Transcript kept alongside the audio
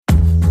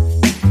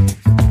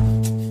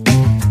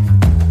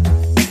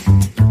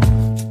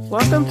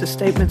Welcome to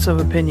Statements of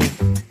Opinion.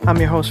 I'm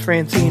your host,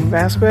 Francine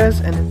Vasquez,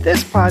 and in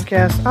this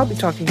podcast, I'll be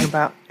talking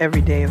about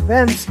everyday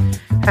events,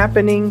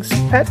 happenings,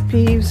 pet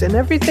peeves, and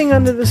everything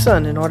under the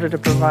sun in order to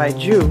provide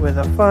you with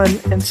a fun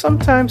and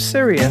sometimes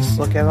serious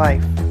look at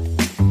life.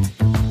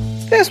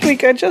 This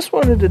week, I just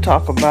wanted to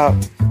talk about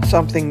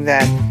something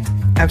that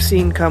I've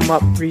seen come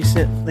up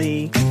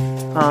recently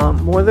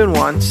more than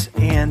once,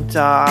 and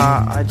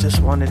I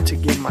just wanted to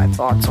give my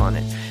thoughts on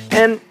it.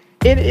 And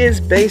it is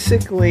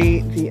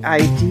basically the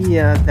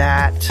idea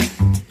that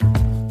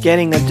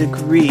getting a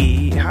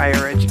degree,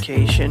 higher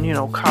education,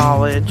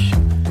 college,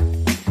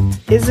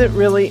 isn't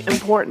really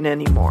important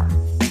anymore.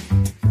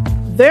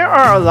 There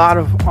are a lot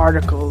of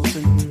articles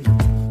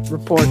and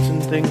reports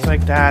and things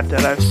like that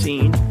I've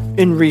seen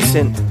in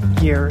recent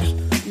years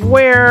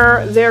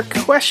where they're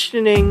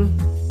questioning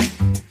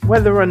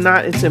whether or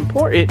not it's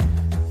important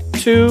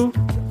to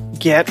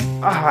get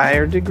a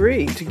higher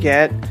degree,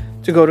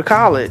 to go to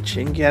college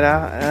and get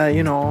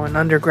an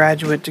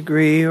undergraduate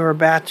degree or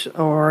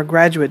a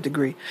graduate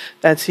degree.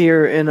 That's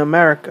here in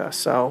America.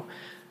 So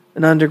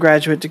an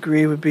undergraduate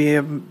degree would be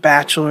a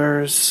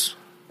bachelor's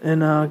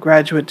and a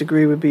graduate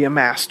degree would be a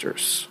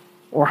master's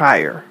or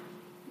higher,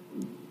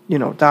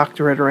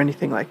 doctorate or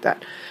anything like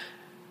that.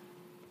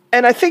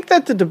 And I think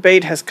that the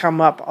debate has come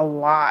up a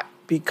lot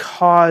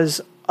because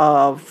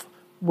of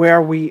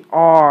where we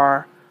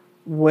are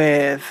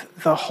with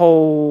the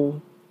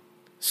whole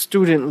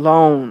student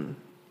loan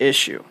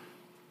issue,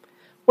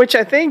 which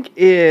I think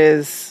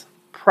is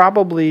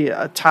probably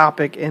a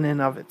topic in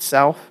and of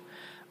itself.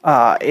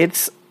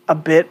 It's a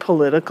bit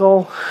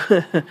political,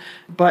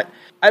 but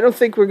I don't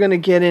think we're going to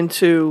get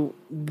into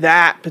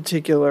that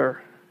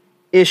particular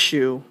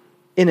issue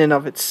in and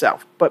of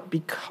itself. But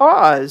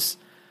because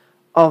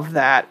of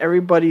that,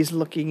 everybody's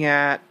looking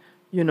at,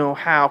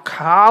 how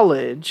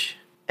college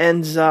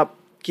ends up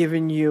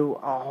giving you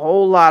a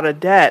whole lot of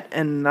debt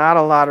and not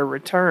a lot of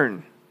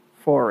return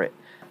for it.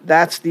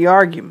 That's the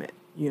argument.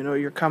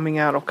 You're coming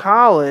out of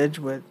college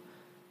with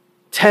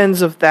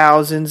tens of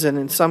thousands and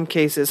in some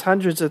cases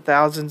hundreds of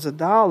thousands of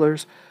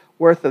dollars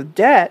worth of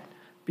debt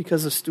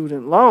because of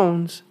student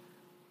loans,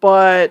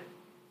 but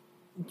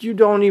you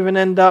don't even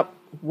end up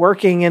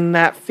working in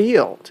that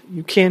field.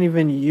 You can't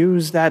even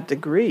use that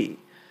degree.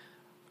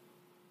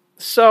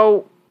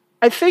 So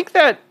I think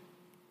that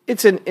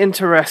it's an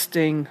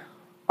interesting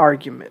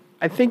argument.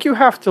 I think you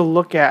have to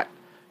look at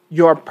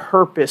your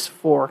purpose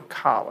for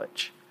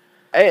college.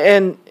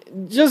 And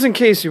just in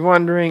case you're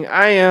wondering,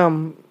 I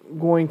am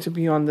going to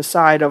be on the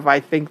side of I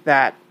think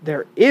that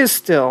there is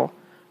still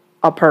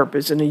a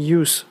purpose and a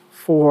use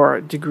for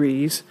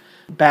degrees,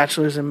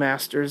 bachelor's and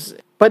master's,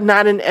 but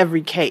not in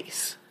every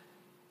case.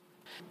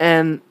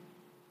 And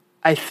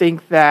I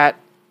think that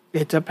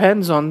it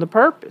depends on the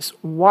purpose.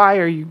 Why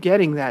are you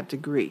getting that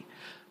degree?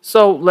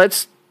 So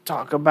let's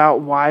talk about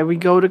why we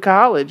go to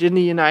college. In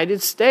the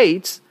United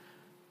States,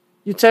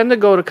 you tend to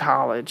go to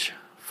college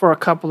for a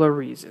couple of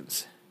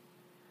reasons.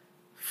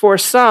 For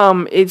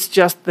some, it's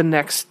just the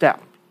next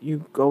step.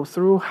 You go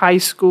through high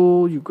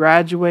school, you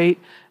graduate,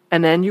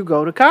 and then you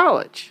go to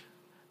college.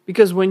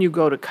 Because when you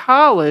go to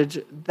college,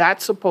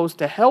 that's supposed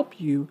to help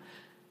you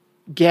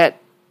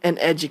get an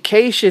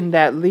education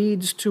that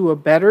leads to a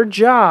better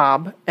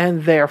job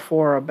and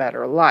therefore a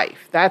better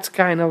life. That's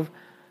kind of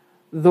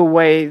the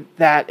way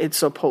that it's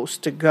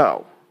supposed to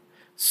go.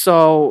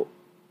 So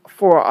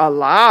for a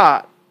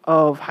lot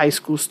of high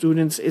school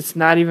students, it's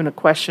not even a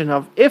question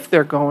of if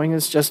they're going,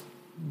 it's just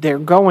they're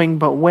going,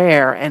 but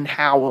where and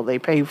how will they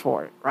pay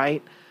for it,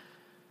 right?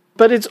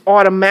 But it's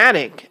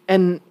automatic,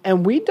 and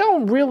we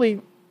don't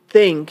really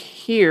think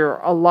here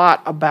a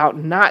lot about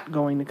not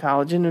going to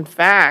college. And in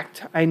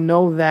fact, I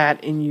know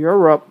that in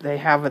Europe they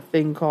have a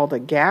thing called a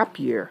gap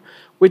year,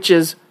 which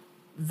is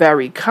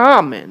very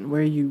common,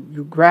 where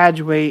you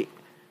graduate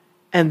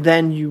and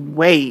then you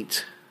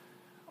wait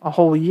a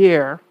whole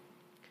year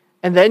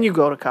and then you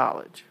go to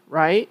college,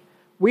 right?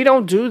 We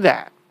don't do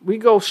that. We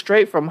go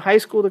straight from high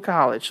school to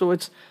college. So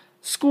it's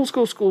school,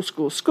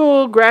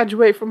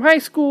 graduate from high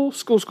school,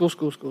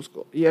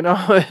 school.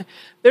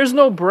 There's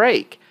no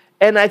break.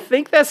 And I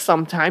think that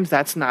sometimes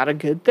that's not a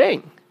good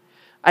thing.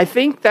 I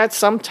think that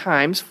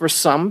sometimes for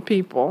some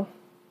people,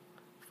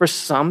 for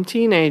some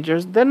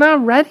teenagers, they're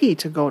not ready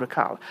to go to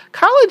college.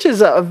 College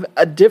is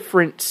a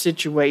different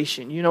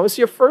situation. It's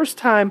your first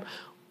time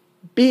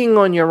being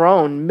on your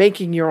own,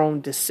 making your own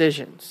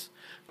decisions.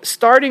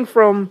 Starting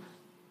from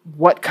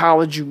what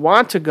college you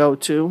want to go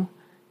to,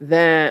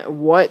 then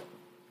what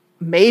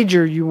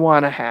major you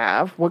want to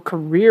have, what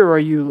career are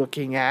you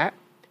looking at,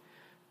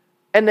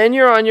 and then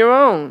you're on your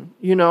own.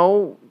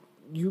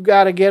 You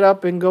got to get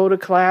up and go to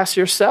class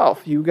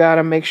yourself. You got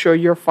to make sure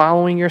you're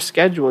following your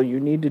schedule. You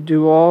need to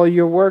do all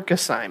your work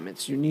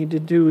assignments. You need to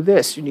do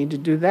this. You need to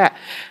do that.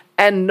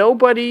 And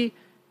nobody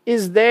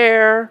is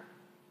there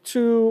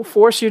to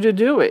force you to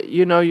do it.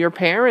 Your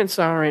parents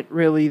aren't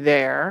really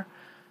there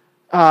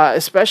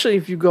especially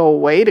if you go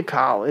away to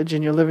college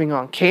and you're living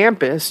on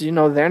campus.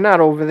 They're not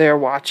over there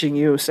watching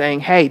you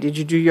saying, hey, did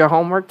you do your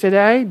homework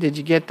today? Did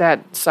you get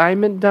that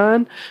assignment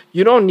done?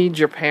 You don't need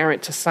your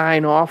parent to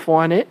sign off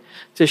on it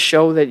to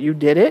show that you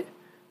did it.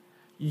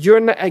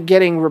 You're not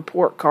getting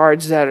report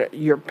cards that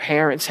your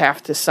parents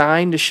have to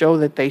sign to show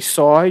that they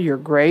saw your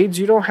grades.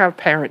 You don't have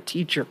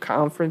parent-teacher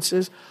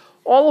conferences.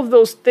 All of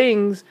those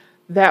things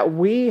that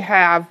we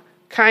have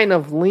kind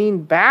of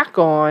leaned back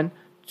on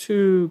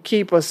to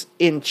keep us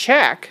in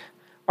check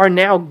are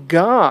now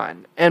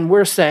gone. And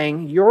we're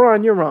saying, you're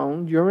on your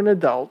own, you're an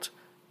adult,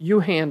 you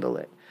handle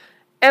it.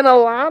 And a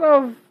lot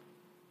of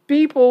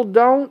people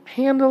don't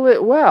handle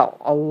it well.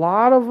 A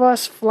lot of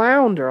us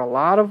flounder. A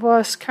lot of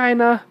us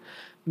kind of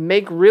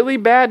make really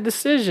bad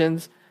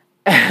decisions,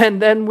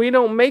 and then we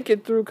don't make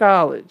it through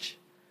college.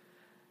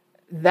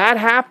 That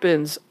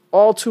happens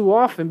all too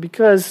often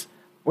because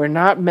we're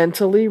not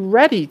mentally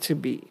ready to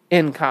be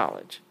in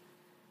college.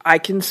 I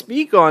can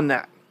speak on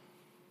that.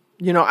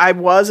 I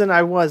was and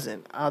I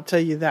wasn't. I'll tell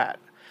you that.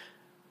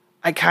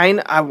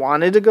 I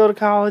wanted to go to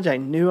college. I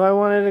knew I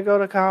wanted to go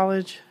to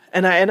college.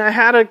 And I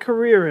had a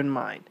career in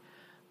mind.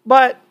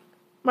 But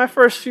my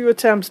first few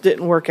attempts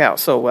didn't work out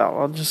so well.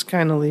 I'll just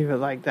kind of leave it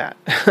like that.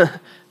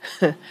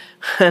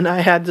 And I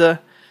had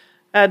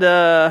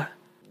to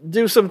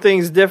do some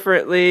things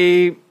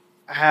differently.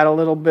 I had a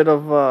little bit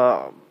of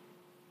a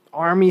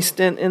Army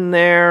stint in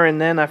there,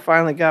 and then I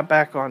finally got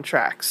back on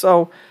track.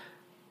 So,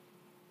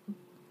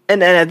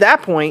 and at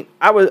that point,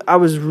 I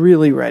was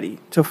really ready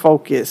to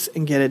focus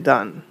and get it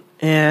done,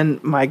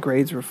 and my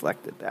grades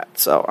reflected that.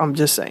 So I'm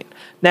just saying.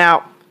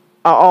 Now,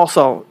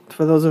 also,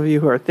 for those of you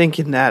who are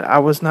thinking that, I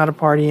was not a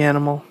party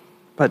animal,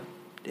 but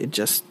it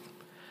just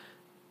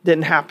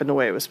didn't happen the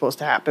way it was supposed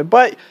to happen.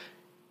 But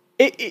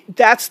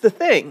that's the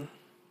thing.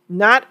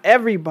 Not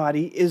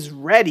everybody is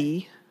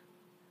ready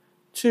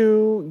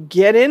to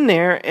get in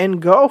there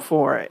and go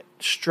for it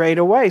straight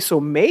away. So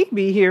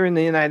maybe here in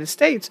the United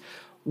States,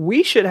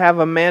 we should have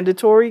a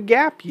mandatory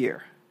gap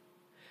year.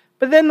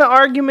 But then the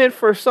argument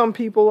for some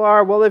people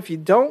are, well, if you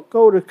don't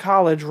go to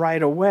college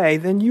right away,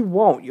 then you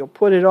won't. You'll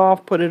put it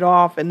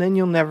off, and then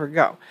you'll never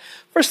go.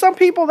 For some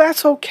people,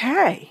 that's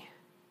okay.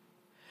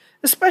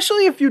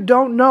 Especially if you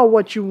don't know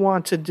what you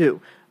want to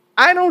do.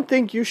 I don't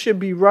think you should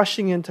be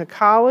rushing into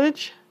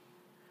college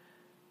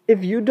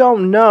if you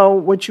don't know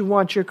what you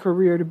want your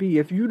career to be,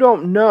 if you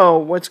don't know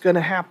what's going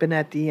to happen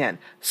at the end.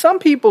 Some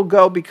people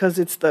go because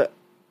it's the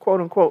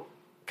quote-unquote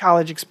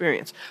college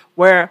experience,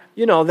 where,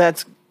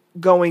 that's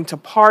going to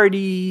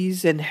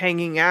parties and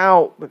hanging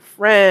out with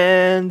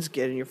friends,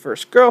 getting your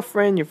first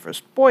girlfriend, your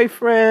first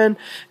boyfriend,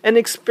 and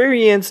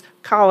experience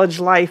college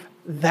life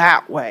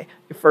that way.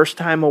 Your first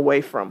time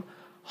away from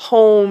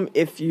home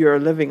if you're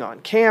living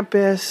on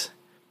campus,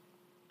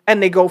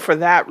 and they go for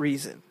that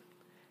reason.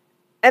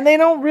 And they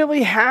don't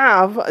really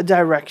have a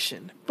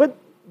direction. But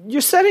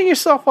you're setting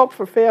yourself up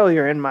for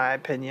failure, in my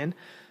opinion,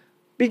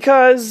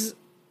 because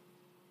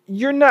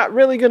you're not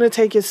really going to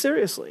take it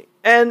seriously.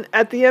 And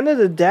at the end of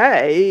the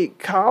day,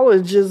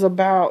 college is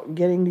about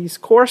getting these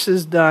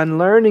courses done,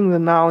 learning the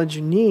knowledge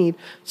you need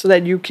so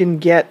that you can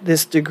get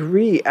this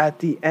degree at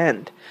the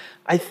end.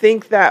 I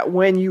think that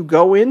when you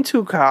go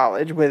into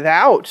college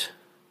without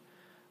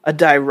a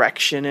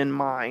direction in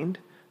mind,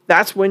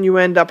 that's when you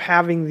end up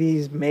having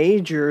these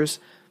majors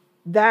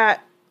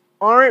that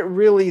aren't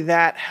really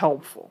that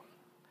helpful.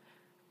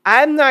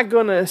 I'm not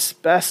going to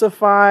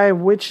specify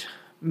which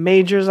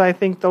majors I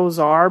think those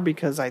are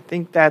because I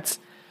think that's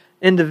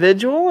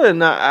individual,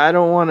 and I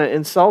don't want to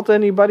insult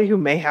anybody who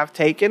may have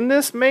taken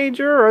this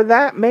major or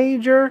that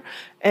major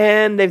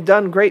and they've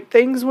done great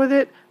things with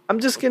it. I'm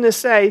just going to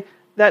say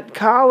that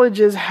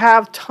colleges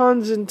have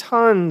tons and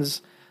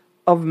tons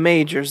of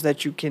majors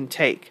that you can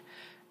take,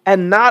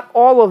 and not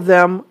all of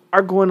them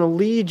are going to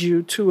lead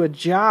you to a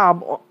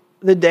job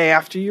the day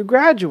after you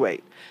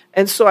graduate.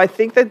 And so I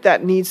think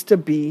that needs to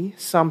be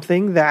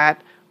something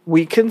that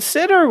we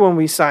consider when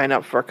we sign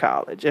up for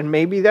college. And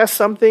maybe that's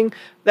something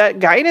that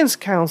guidance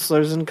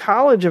counselors and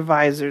college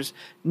advisors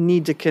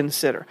need to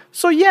consider.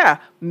 So yeah,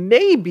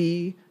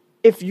 maybe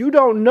if you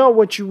don't know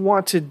what you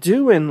want to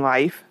do in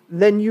life,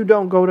 then you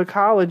don't go to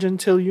college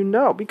until you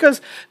know. Because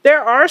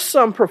there are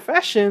some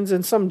professions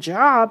and some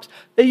jobs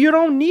that you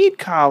don't need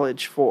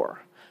college for.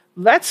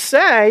 Let's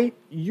say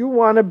you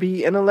want to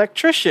be an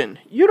electrician.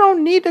 You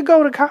don't need to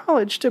go to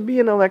college to be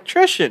an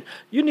electrician.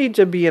 You need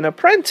to be an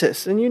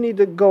apprentice, and you need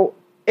to go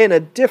in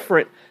a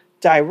different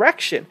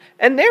direction.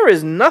 And there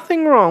is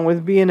nothing wrong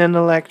with being an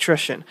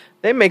electrician.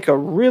 They make a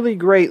really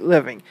great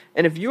living.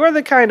 And if you are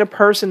the kind of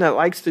person that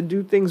likes to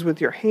do things with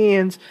your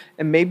hands,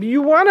 and maybe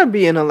you want to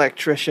be an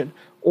electrician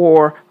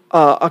or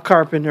a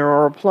carpenter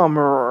or a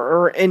plumber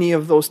or any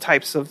of those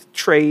types of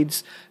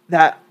trades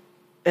that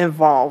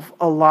involve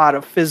a lot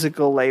of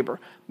physical labor,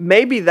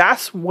 maybe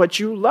that's what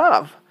you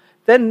love.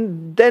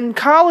 Then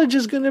college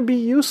is going to be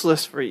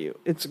useless for you.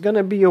 It's going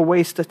to be a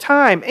waste of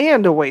time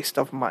and a waste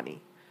of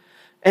money.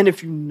 And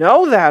if you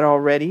know that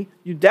already,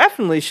 you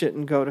definitely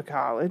shouldn't go to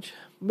college.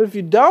 But if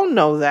you don't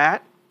know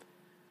that,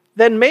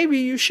 then maybe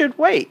you should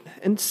wait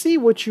and see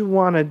what you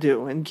want to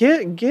do and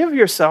give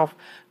yourself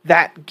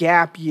that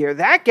gap year.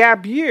 That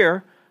gap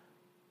year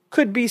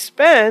could be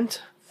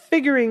spent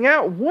figuring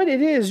out what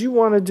it is you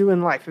want to do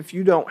in life if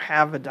you don't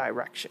have a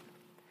direction.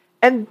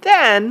 And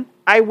then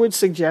I would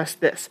suggest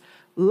this.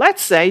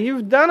 Let's say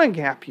you've done a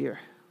gap year.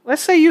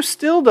 Let's say you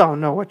still don't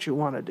know what you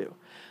want to do.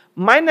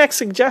 My next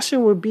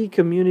suggestion would be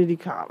community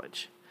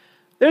college.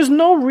 There's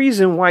no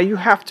reason why you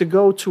have to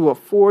go to a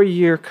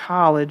 4-year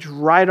college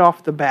right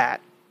off the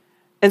bat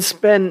and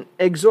spend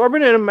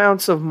exorbitant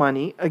amounts of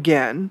money,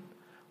 again,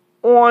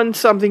 on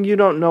something you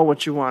don't know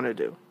what you want to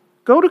do.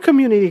 Go to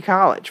community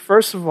college.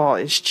 First of all,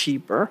 it's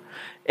cheaper.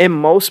 In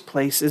most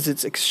places,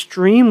 it's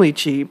extremely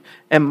cheap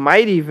and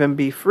might even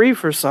be free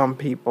for some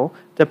people,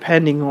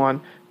 depending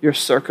on your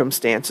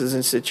circumstances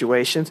and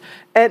situations.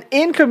 And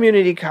in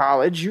community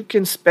college, you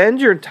can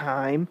spend your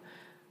time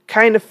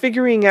kind of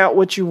figuring out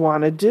what you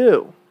want to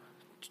do.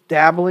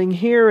 Dabbling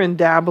here and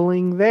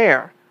dabbling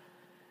there.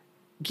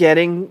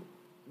 Getting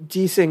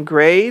decent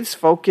grades,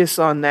 focus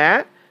on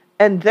that.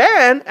 And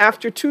then,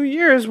 after 2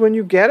 years, when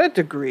you get a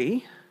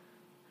degree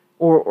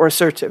or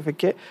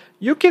certificate,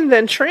 you can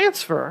then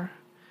transfer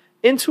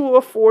into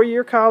a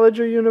 4-year college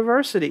or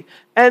university.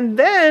 And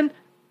then,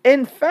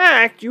 in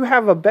fact, you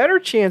have a better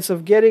chance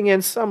of getting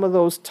in some of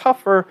those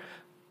tougher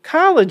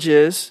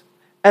colleges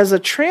as a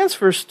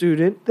transfer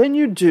student than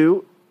you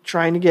do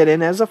trying to get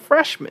in as a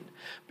freshman.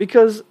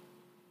 Because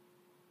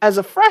as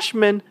a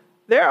freshman,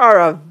 there are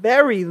a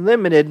very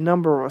limited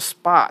number of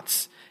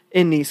spots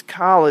in these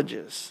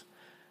colleges.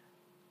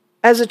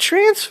 As a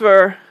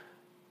transfer,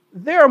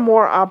 there are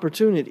more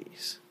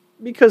opportunities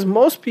because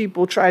most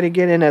people try to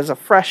get in as a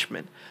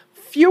freshman.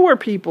 Fewer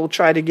people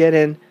try to get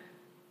in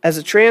as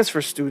a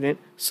transfer student,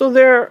 so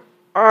there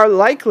are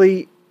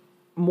likely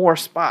more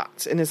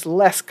spots and it's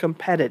less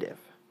competitive.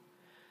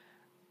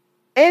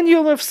 And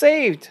you'll have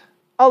saved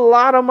a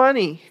lot of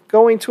money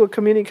going to a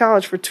community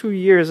college for 2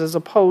 years as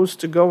opposed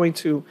to going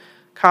to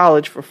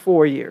college for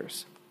 4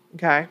 years.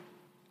 Okay?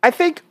 I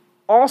think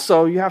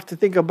also you have to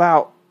think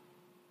about,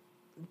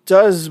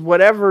 does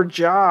whatever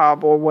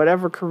job or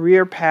whatever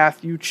career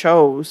path you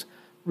chose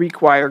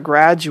require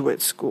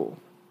graduate school?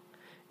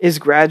 Is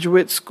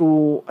graduate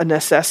school a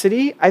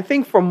necessity? I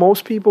think for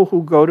most people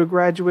who go to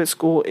graduate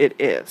school, it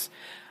is.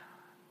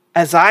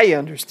 As I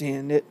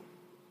understand it,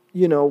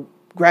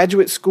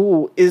 graduate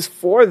school is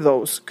for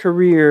those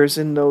careers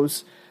and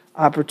those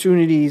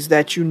opportunities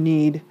that you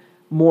need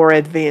more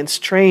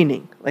advanced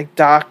training, like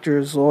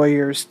doctors,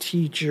 lawyers,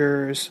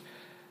 teachers,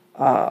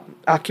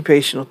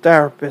 occupational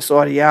therapists,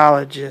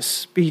 audiologists,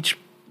 speech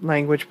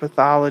language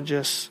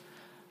pathologists,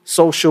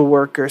 social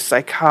workers,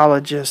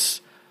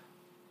 psychologists.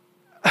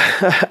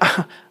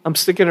 I'm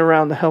sticking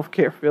around the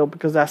healthcare field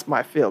because that's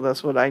my field.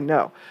 That's what I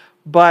know.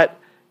 But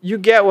you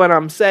get what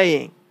I'm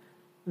saying.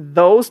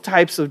 Those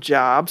types of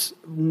jobs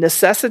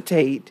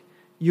necessitate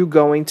you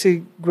going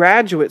to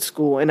graduate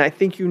school. And I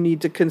think you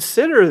need to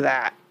consider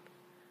that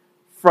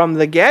from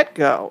the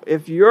get-go.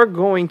 If you're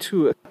going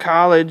to a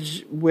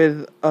college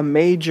with a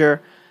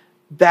major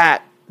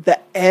that the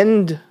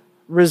end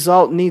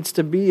result needs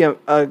to be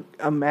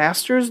a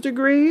master's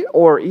degree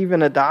or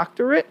even a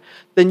doctorate,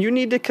 then you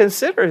need to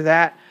consider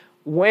that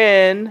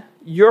when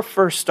you're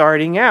first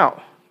starting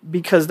out,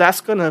 because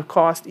that's going to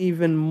cost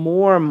even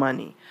more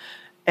money.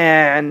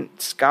 And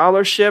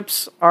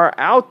scholarships are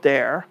out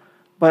there,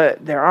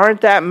 but there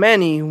aren't that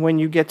many when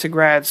you get to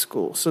grad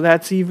school. So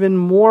that's even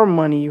more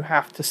money you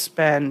have to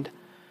spend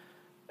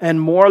and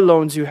more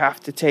loans you have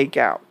to take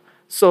out.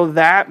 So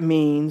that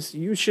means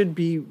you should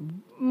be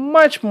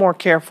much more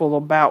careful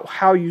about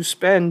how you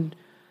spend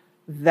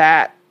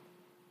that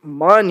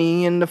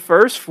money in the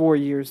first 4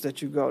 years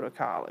that you go to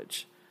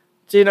college.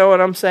 Do you know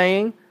what I'm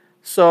saying?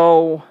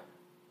 So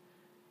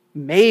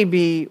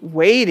maybe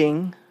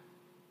waiting,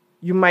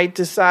 you might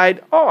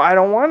decide, I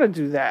don't want to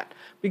do that.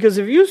 Because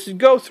if you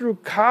go through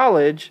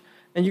college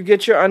and you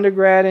get your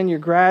undergrad and your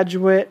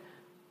graduate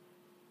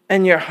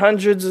and you're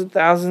hundreds of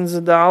thousands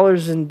of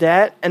dollars in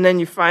debt, and then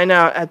you find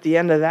out at the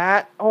end of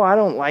that, I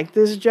don't like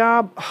this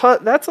job,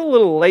 that's a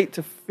little late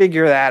to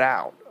figure that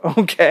out,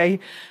 okay?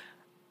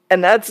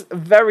 And that's a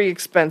very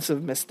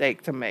expensive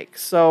mistake to make.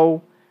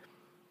 So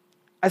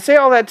I say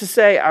all that to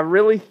say I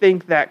really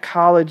think that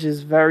college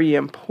is very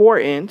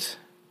important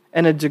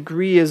and a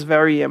degree is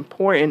very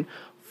important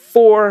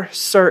for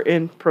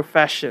certain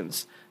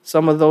professions.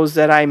 Some of those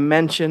that I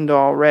mentioned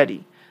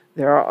already.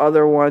 There are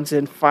other ones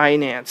in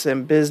finance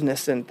and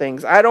business and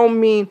things. I don't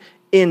mean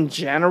in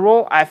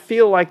general. I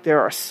feel like there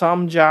are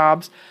some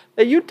jobs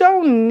that you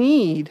don't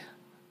need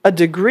a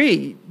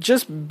degree.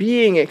 Just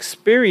being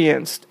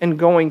experienced and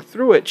going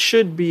through it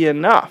should be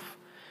enough.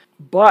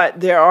 But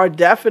there are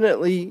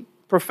definitely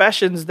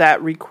professions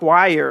that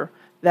require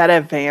that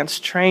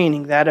advanced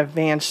training, that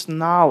advanced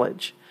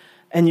knowledge.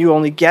 And you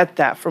only get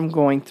that from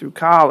going through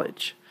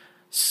college.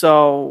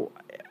 So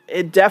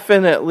it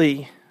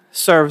definitely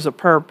serves a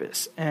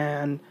purpose,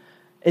 and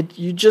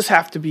you just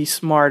have to be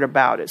smart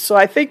about it. So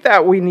I think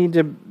that we need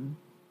to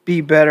be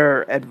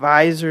better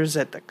advisors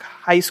at the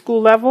high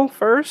school level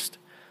first,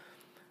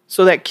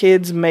 so that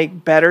kids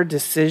make better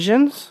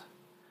decisions.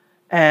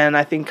 And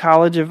I think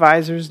college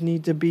advisors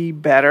need to be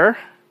better.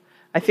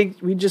 I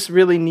think we just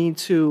really need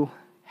to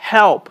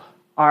help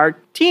our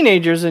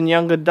teenagers and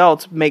young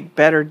adults make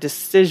better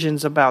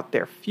decisions about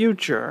their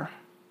future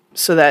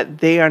so that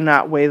they are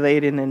not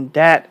waylaid and in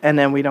debt, and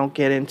then we don't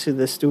get into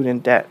the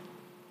student debt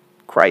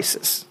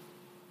crisis.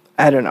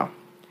 I don't know.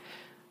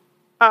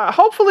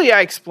 Hopefully I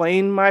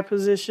explained my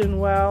position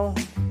well,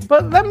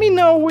 but let me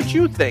know what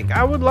you think.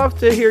 I would love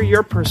to hear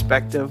your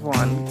perspective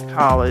on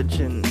college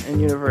and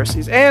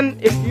universities.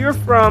 And if you're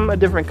from a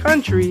different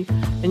country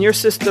and your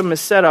system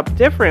is set up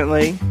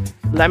differently,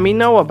 let me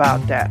know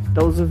about that.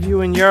 Those of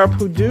you in Europe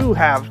who do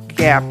have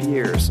gap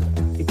years,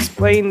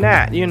 explain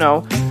that,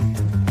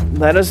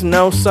 let us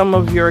know some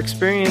of your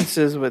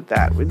experiences with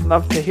that. We'd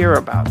love to hear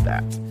about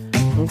that.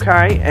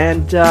 Okay?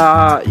 And,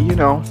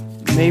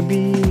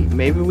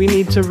 maybe we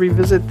need to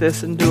revisit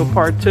this and do a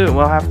part 2.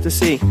 We'll have to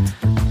see.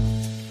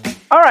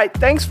 All right.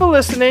 Thanks for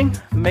listening.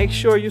 Make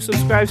sure you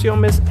subscribe so you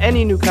don't miss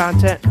any new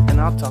content,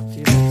 and I'll talk to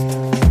you next.